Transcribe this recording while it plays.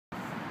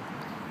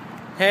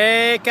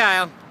Hey,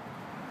 Kyle.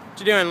 What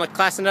you doing? Like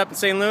classing up in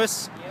St.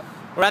 Louis? Yep.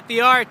 We're at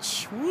the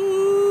Arch.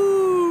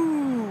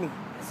 Woo!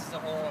 This is the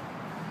whole...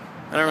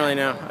 I don't really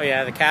know. Oh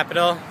yeah, the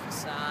Capitol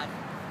facade.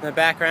 in the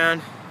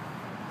background.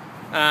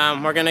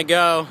 We're gonna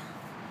go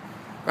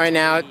right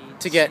now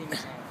to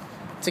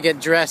get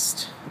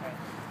dressed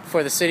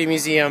for the City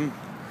Museum,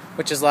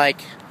 which is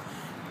like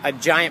a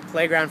giant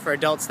playground for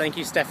adults. Thank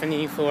you,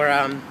 Stephanie, for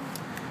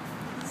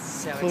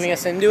cluing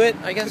us into it,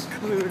 I guess.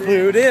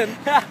 Clued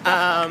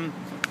in.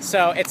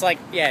 So it's like,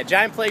 yeah,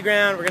 giant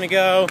playground. We're gonna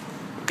go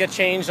get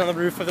changed on the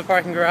roof of the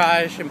parking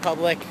garage in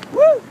public.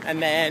 Woo! And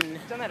then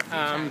Done that a few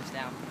times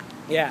now.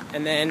 yeah,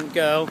 and then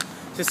go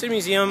to the City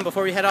Museum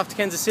before we head off to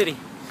Kansas City.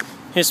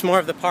 Here's some more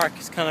of the park.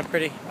 It's kind of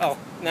pretty. Oh,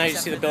 now you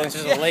see the buildings.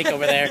 There's a lake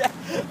over there.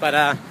 Yeah. But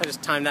I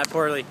just timed that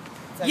poorly.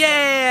 Okay.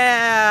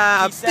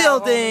 Yeah! Peace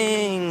out,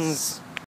 Buildings!